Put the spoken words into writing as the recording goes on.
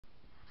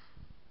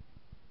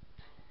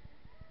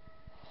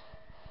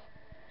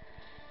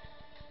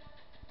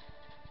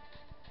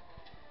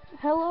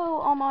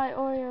all my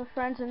Oreo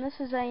friends, and this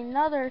is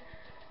another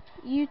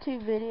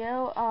YouTube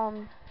video.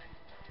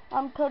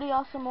 I'm Cody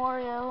Awesome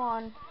Oreo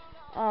on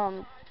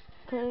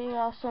Cody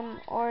Awesome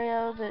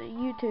Oreo, the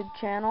YouTube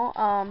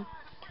channel.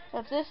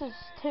 If this is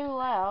too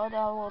loud,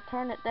 I will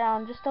turn it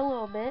down just a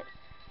little bit.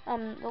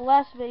 The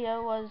last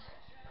video was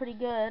pretty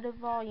good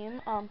volume.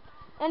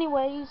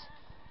 Anyways,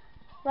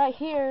 right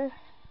here,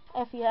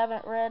 if you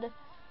haven't read,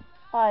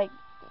 like,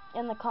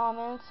 in the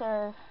comments,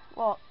 or,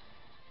 well,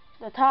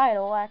 the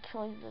title,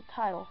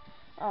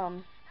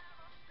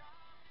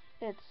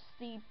 it's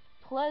the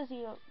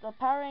Plesio, the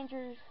Power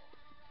Rangers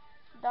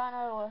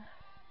Dino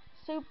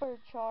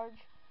SuperCharge,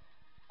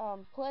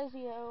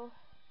 Plesio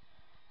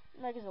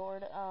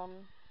Megazord.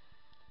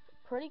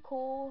 Pretty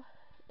cool.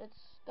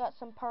 It's got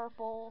some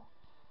purple,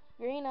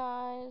 green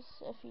eyes,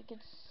 if you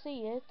could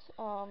see it. It's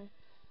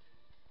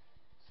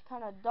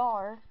kind of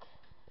dark,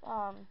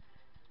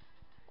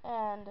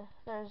 and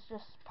there's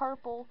just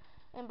purple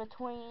in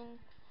between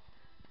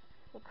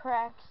the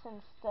cracks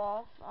and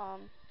stuff.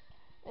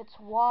 It's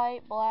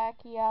white, black,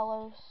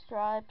 yellow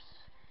stripes,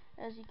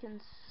 as you can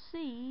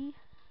see.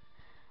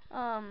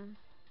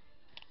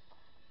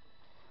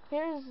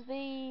 Here's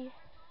the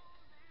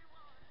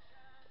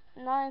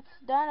 9th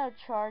Dino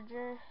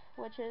Charger,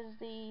 which is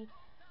the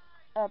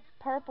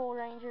Purple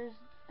Rangers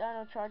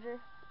Dino Charger,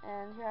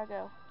 and here I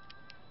go.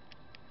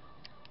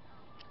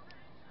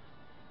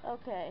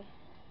 Okay,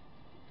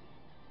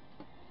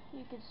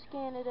 you can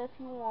scan it if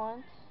you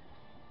want,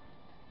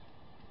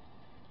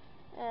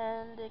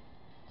 and it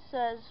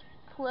says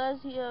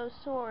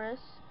Plesiosaurus,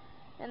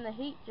 and the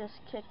heat just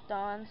kicked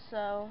on,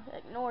 so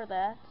ignore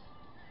that.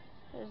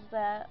 There's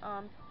that.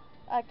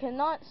 I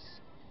cannot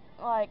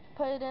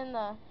put it in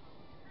the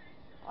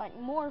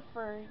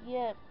morpher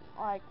yet.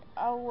 I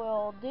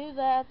will do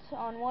that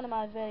on one of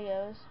my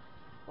videos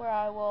where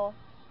I will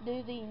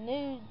do the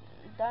new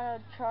Dino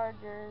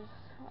Chargers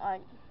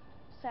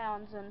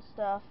sounds and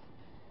stuff.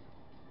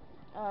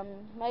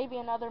 Maybe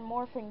another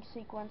morphing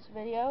sequence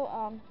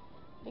video,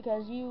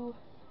 because you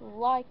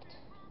liked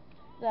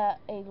that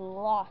a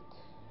lot,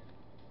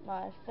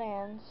 my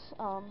fans.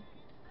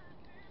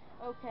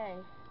 Okay,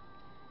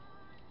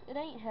 it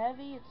ain't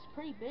heavy, it's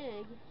pretty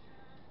big.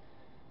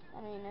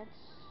 I mean, it's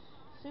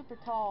super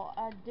tall.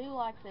 I do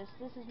like this.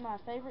 This is my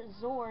favorite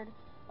Zord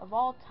of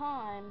all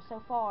time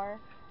so far.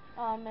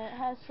 It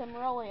has some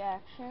rolly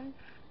action.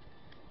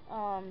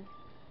 It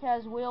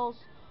has wheels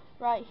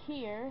right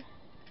here,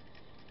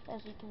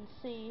 as you can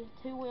see.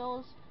 2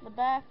 wheels in the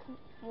back,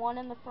 1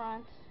 in the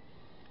front.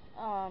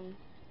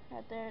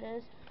 Right there it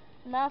is.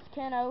 The mouth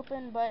can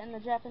open, but in the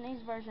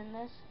Japanese version,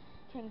 this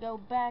can go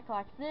back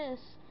like this,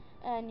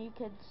 and you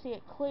could see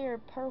it clear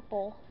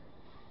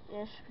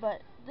purple-ish.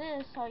 But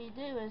this, all you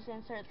do is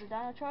insert the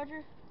Dino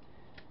Charger,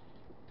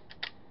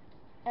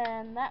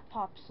 and that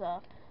pops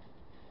up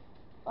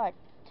like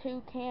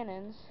 2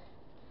 cannons.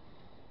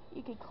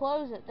 You could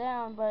close it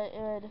down, but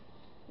it would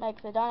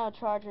make the Dino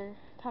Charger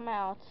come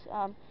out.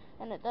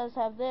 And it does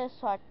have this,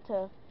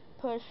 to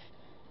push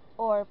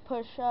or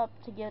push up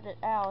to get it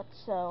out.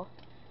 So,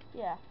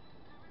 yeah.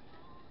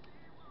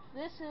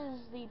 This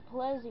is the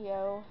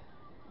Plesio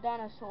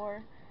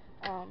dinosaur,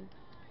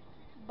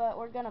 but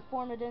we're gonna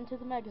form it into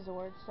the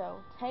Megazord.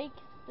 So take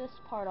this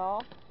part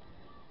off.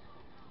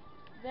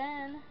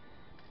 Then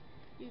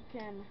you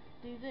can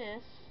do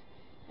this,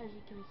 as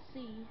you can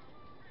see.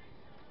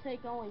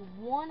 Take only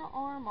one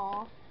arm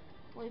off,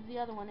 leave the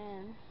other one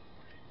in.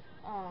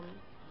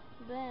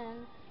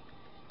 Then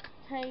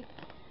take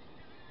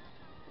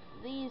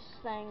these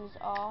things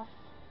off.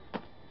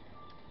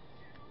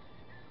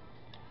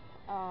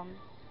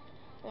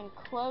 Then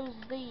close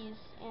these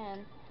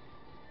in.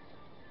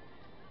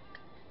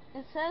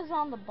 It says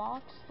on the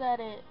box that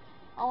it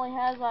only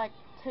has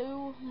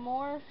 2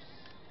 morphs,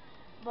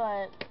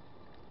 but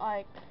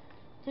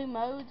 2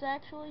 modes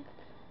actually,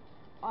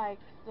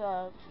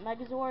 the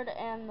Megazord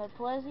and the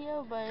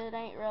Plesio, but it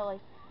ain't really.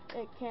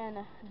 It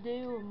can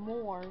do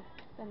more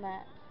than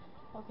that.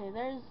 Okay,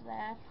 there's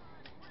that.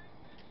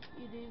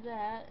 You do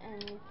that,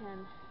 and you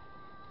can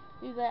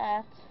do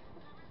that.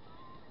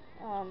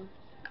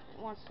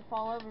 It wants to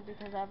fall over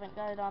because I haven't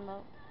got it on the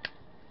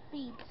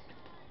feet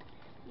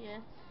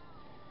yet.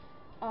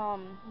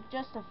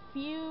 Just a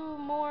few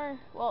more,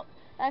 well,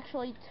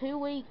 actually 2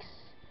 weeks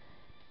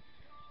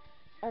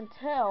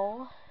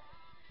until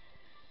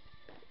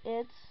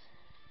it's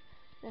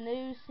the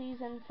new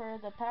season for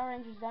the Power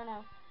Rangers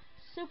Dino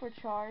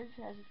SuperCharge,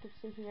 as you can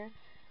see here.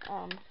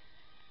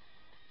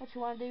 What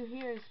you want to do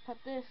here is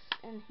put this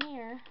in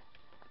here,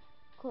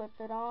 clip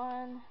it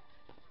on.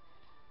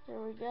 There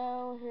we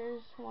go.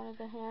 Here's one of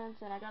the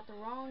hands, and I got the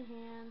wrong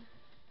hand.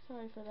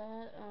 Sorry for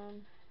that.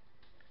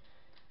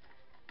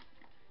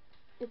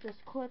 It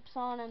just clips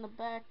on in the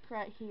back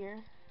right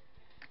here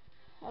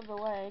of the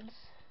legs.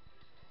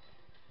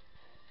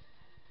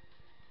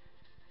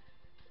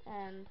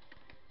 And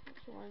what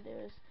you want to do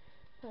is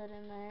put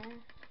in there.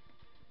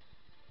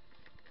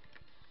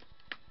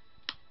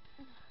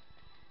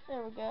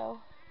 There we go.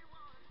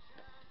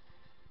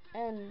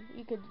 And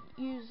you could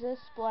use this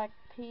black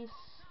piece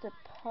to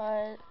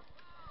put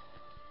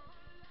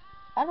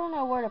I don't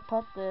know where to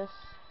put this.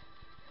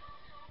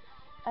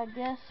 I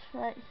guess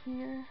right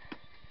here.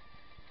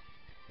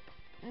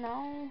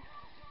 No.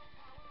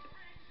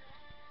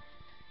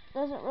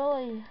 Doesn't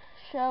really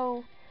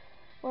show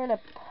where to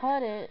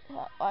put it.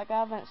 Like, I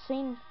haven't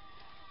seen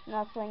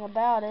nothing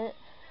about it.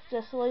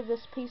 Just leave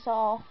this piece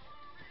off.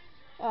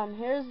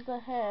 Here's the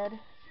head.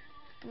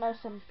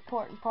 Most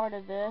important part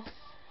of this.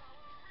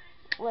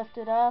 Lift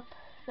it up.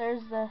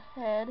 There's the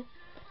head.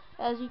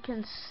 As you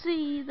can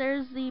see,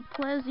 there's the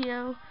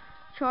Plesio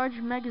Charge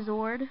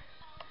Megazord.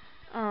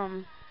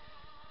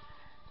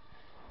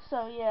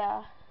 So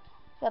yeah,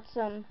 got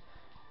some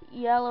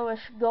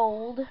yellowish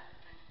gold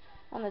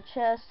on the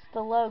chest,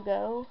 the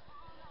logo,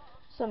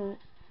 some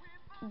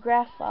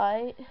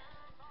graphite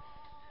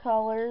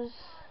colors,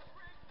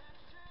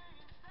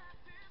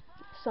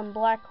 some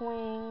black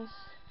wings,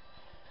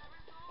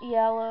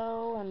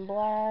 yellow and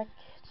black.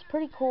 It's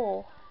pretty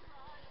cool.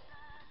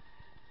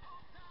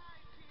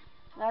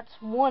 That's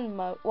one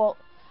mode. Well,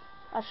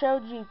 I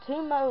showed you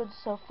 2 modes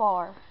so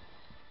far.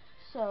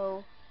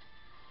 So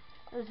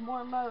there's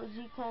more modes.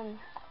 You can,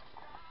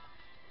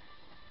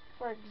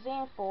 for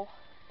example,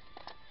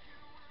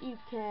 you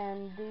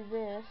can do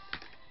this.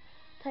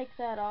 Take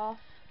that off.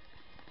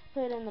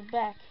 Put it in the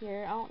back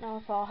here. I don't know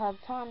if I'll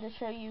have time to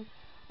show you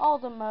all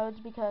the modes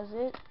because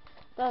it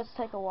does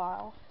take a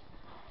while.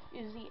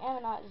 Use the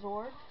Ammonite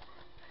Zord.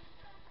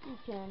 You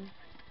can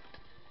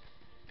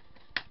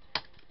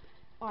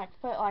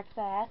put it like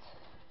that,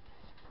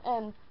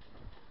 and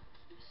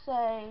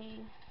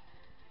say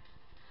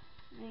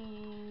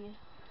the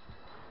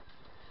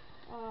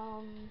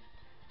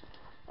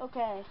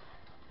okay,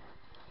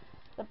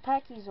 the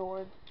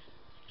Megazord.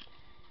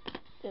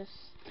 Just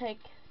take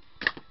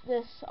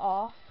this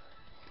off,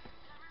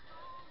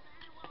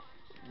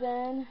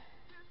 then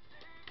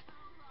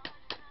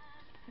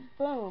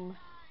boom,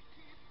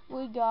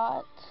 we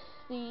got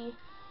the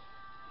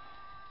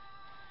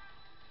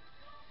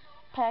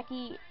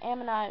Packy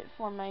Ammonite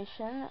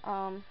formation.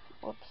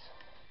 Whoops.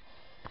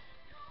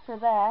 For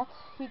that,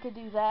 you could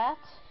do that.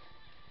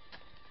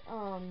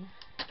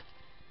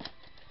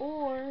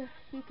 Or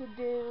you could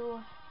do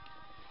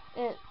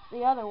it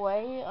the other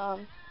way.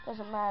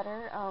 Doesn't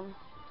matter.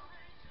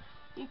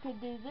 You could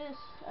do this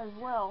as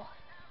well.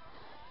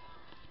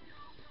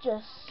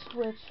 Just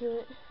switch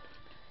it.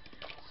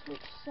 Switch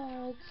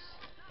sides.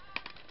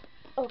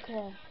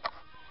 Okay.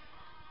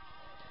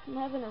 I'm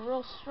having a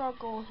real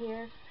struggle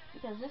here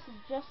because this is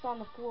just on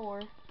the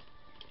floor.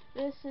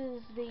 This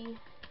is the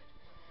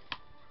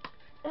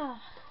I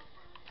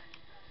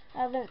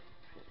haven't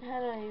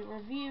had a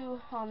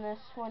review on this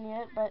one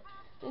yet, but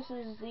this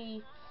is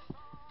the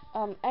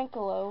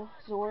Anklo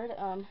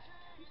Zord.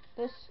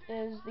 This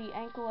is the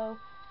Anklo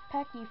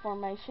Packy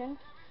formation.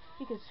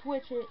 You can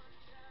switch it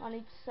on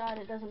each side,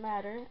 it doesn't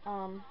matter.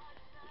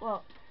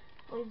 Well,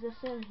 leave this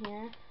in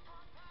here.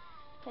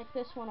 Take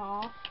this one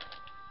off.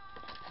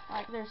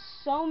 Like, there's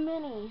so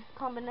many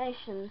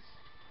combinations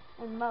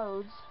and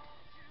modes.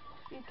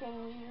 You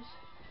can use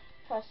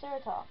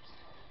Triceratops.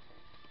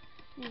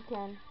 You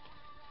can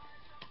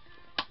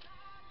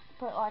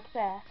put it like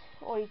that,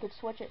 or you could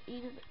switch it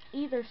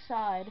either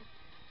side,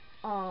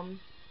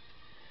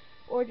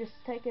 or just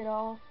take it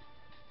off.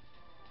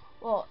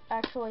 Well,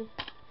 actually,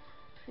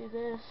 do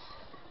this,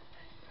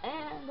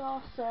 and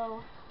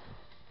also,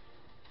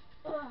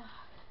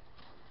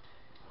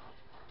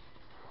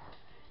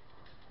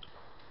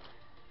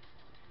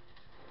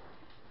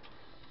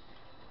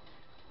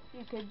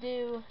 you could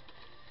do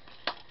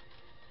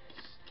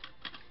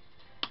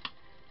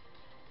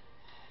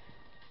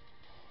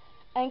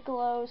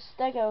Anklo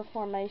Stego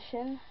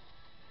formation,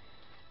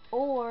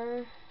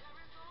 or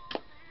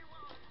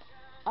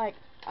like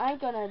I'm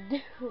gonna do,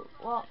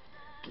 well,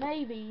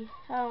 maybe,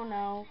 I don't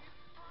know,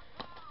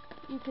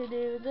 you could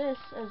do this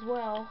as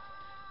well.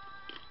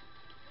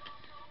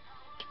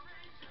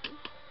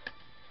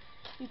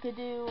 You could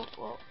do,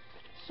 well,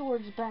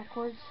 swords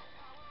backwards.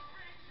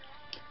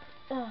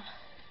 I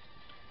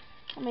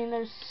mean,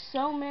 there's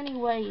so many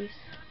ways.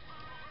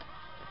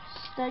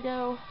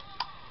 Stego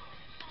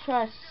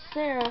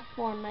Tricera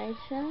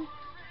formation,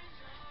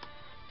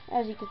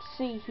 as you can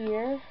see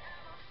here,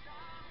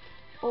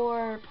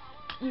 or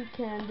you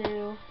can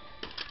do,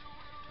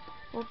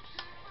 whoops,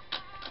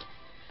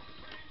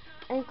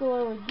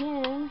 Anklo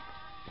again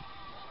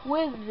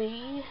with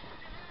the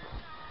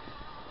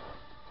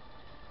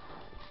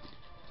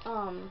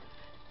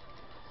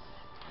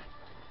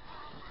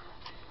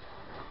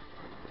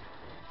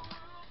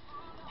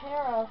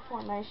para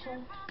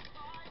formation,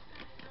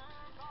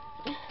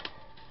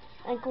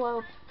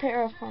 Anklo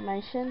para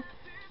formation,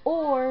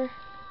 or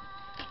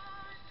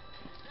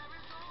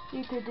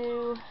you could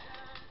do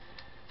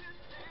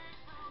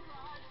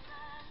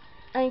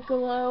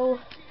Anklo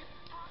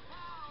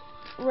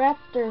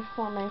Raptor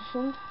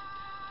formation.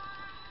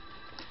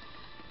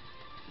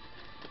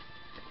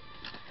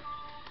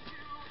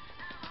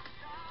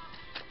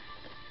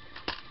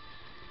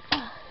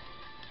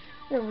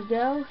 There we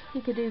go.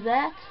 You could do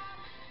that,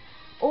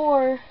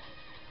 or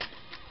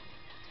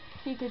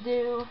you could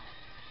do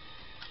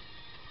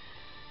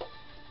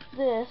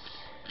this,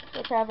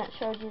 which I haven't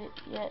showed you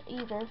yet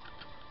either.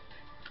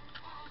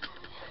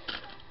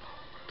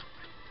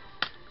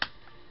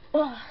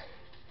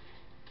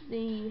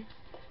 The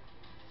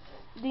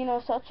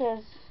Dino such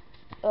as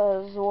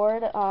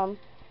Zord,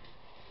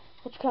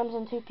 which comes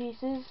in 2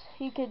 pieces.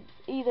 You could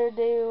either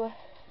do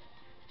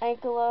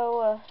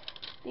Ankylo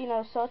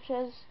Dino such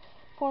as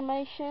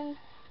formation,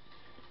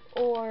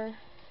 or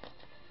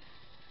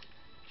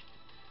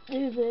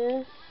do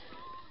this.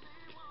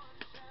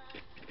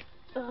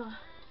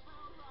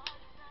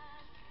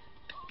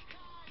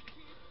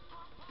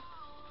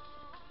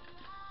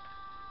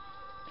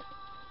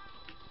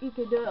 You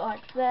could do it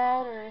like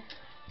that, or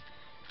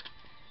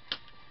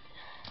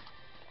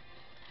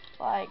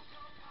like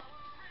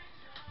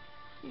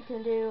you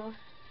can do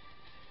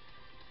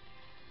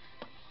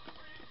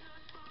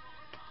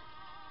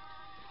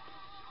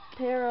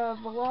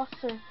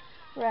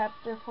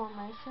Velociraptor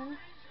formation.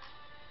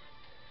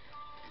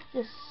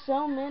 Just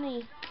so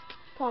many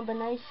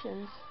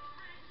combinations.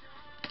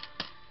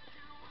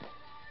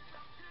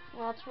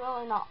 Well, that's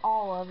really not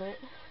all of it.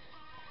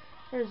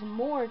 There's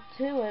more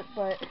to it,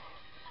 but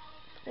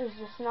there's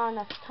just not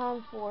enough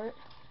time for it.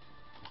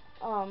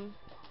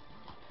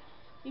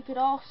 You could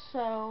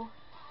also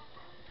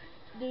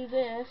do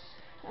this,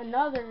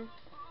 another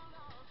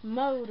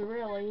mode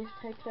really,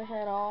 take the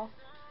head off.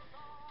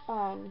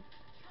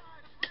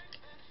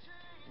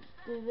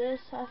 Do this,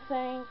 I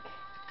think.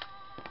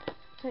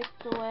 Take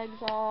the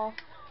legs off.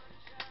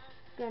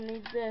 Gonna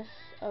need this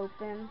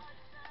open.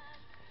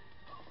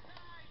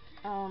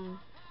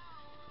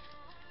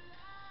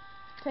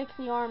 Take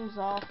the arms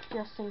off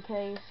just in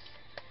case,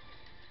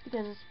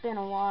 because it's been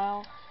a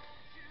while.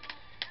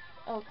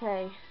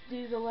 Okay,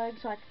 do the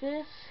legs like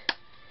this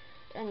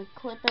and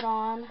clip it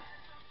on.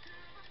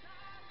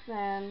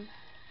 Then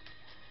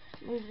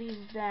move these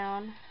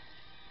down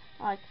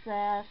like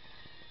that.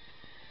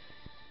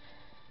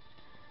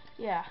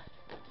 Yeah,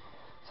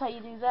 that's how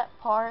you do that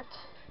part.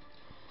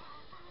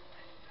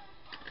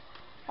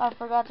 I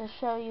forgot to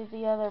show you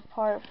the other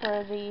part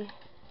for the,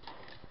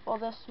 well,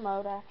 this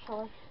mode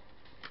actually.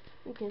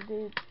 You could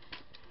do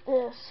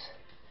this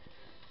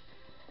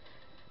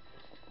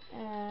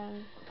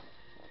and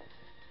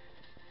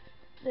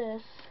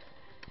this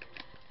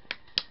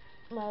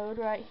mode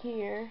right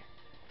here.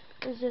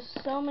 There's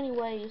just so many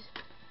ways.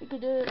 You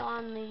could do it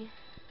on the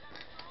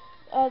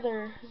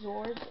other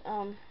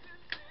Zords.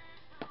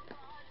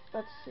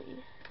 Let's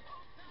see.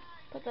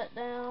 Put that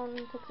down,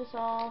 take this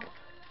off,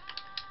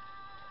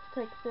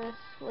 take this,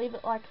 leave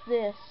it like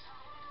this.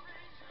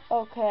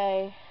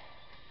 Okay.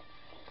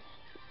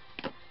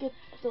 Get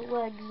the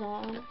legs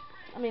on.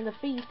 I mean the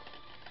feet.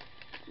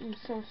 I'm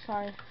so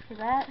sorry for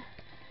that.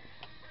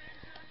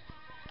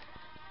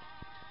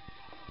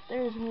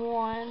 There's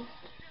one.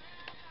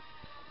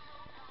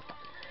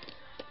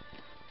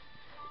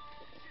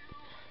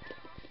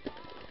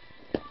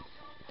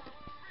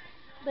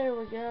 There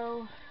we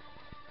go.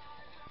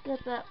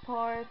 Get that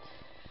part.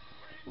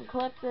 And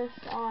clip this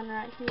on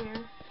right here.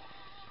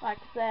 Like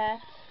that.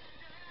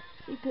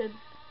 You could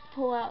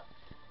pull out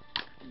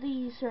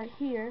these right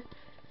here.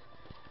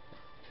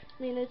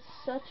 I mean, it's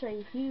such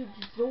a huge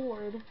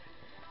Zord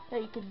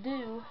that you could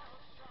do.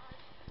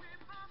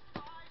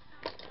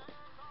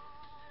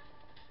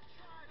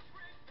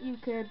 You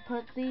could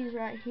put these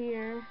right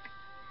here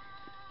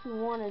if you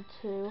wanted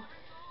to. You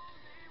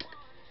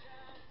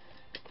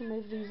can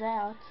move these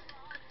out.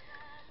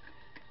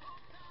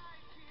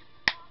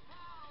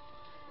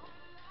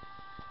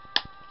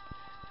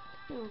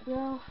 There we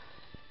go.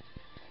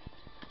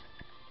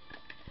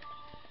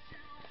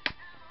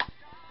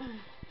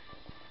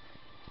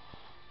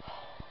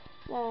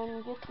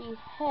 Then get the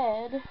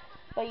head,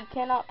 but you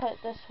cannot put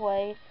it this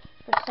way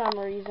for some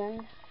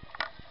reason.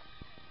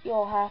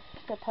 You'll have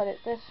to put it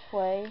this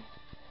way.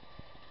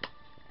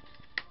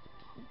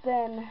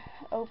 Then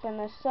open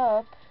this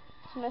up.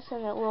 It's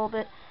missing a little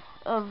bit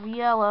of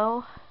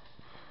yellow,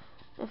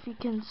 if you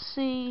can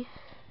see.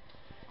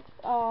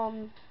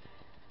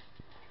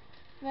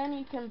 Then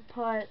you can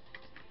put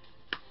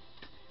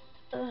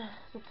the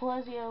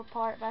Plesio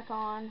part back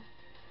on. You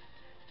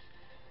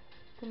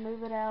can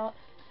move it out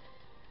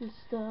and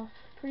stuff.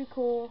 Pretty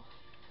cool.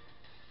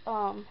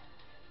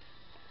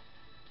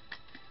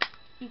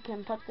 You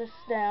can put this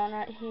down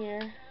right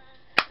here.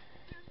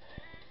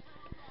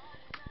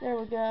 There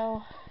we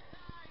go.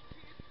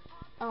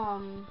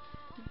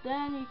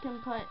 Then you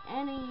can put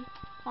any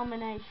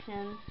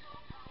combination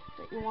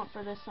that you want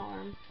for this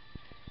arm.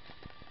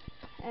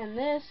 And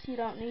this, you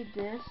don't need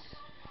this,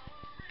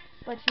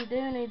 but you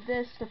do need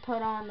this to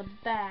put on the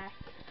back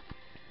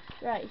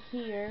right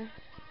here.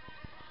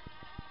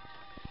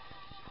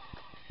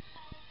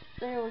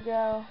 There we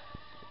go.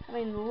 I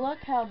mean, look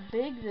how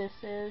big this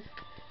is.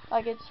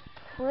 Like, it's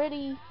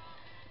pretty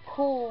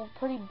cool,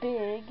 pretty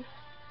big.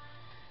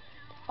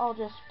 I'll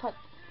just put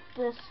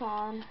this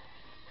on.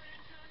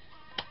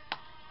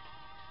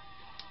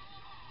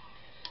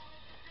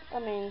 I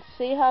mean,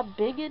 see how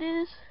big it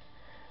is?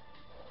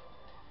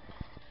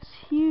 It's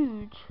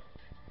huge.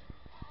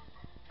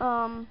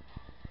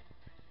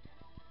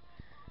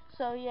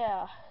 So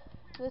yeah,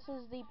 this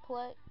is the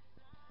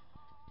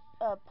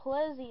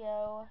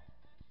Plesio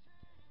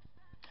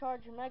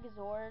Charge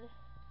Megazord.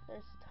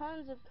 There's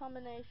tons of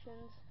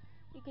combinations.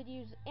 You could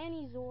use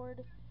any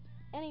Zord,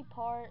 any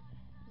part,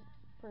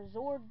 for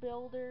Zord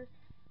Builder,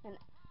 and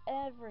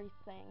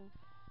everything.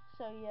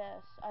 So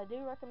yes, I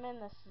do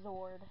recommend this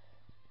Zord.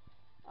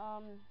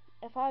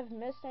 If I've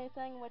missed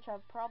anything, which I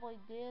probably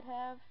did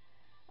have,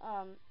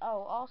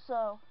 oh,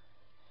 also,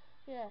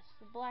 yes,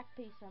 the black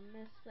piece, I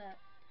missed that.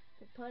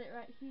 To put it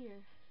right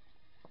here,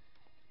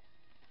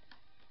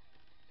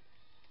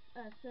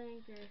 I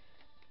think, or,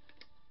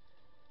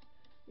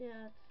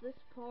 yeah, it's this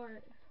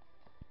part.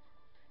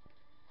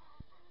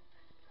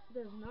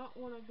 Does not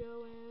want to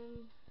go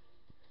in,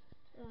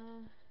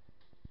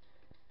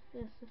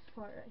 yes, this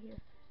part right here.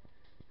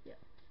 Yep.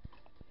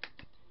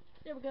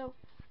 There we go.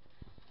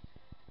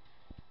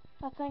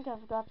 I think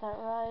I've got that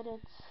right.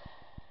 It's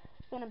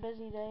been a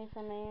busy day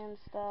for me and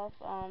stuff.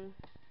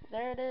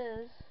 There it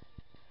is.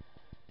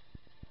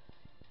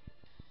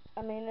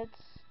 I mean,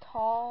 it's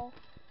tall,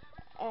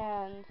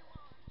 and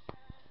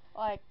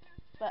like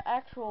the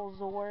actual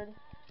Zord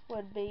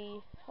would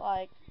be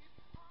like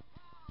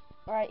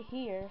right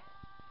here.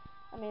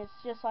 I mean,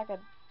 it's just like a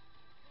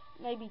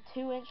maybe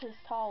 2 inches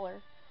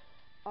taller.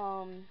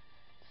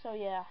 So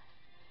yeah.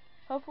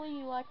 Hopefully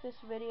you like this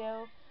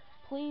video.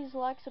 Please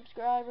like,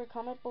 subscribe, or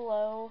comment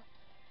below.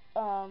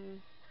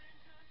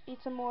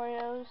 Eat some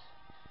Oreos,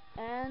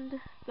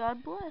 and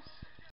God bless.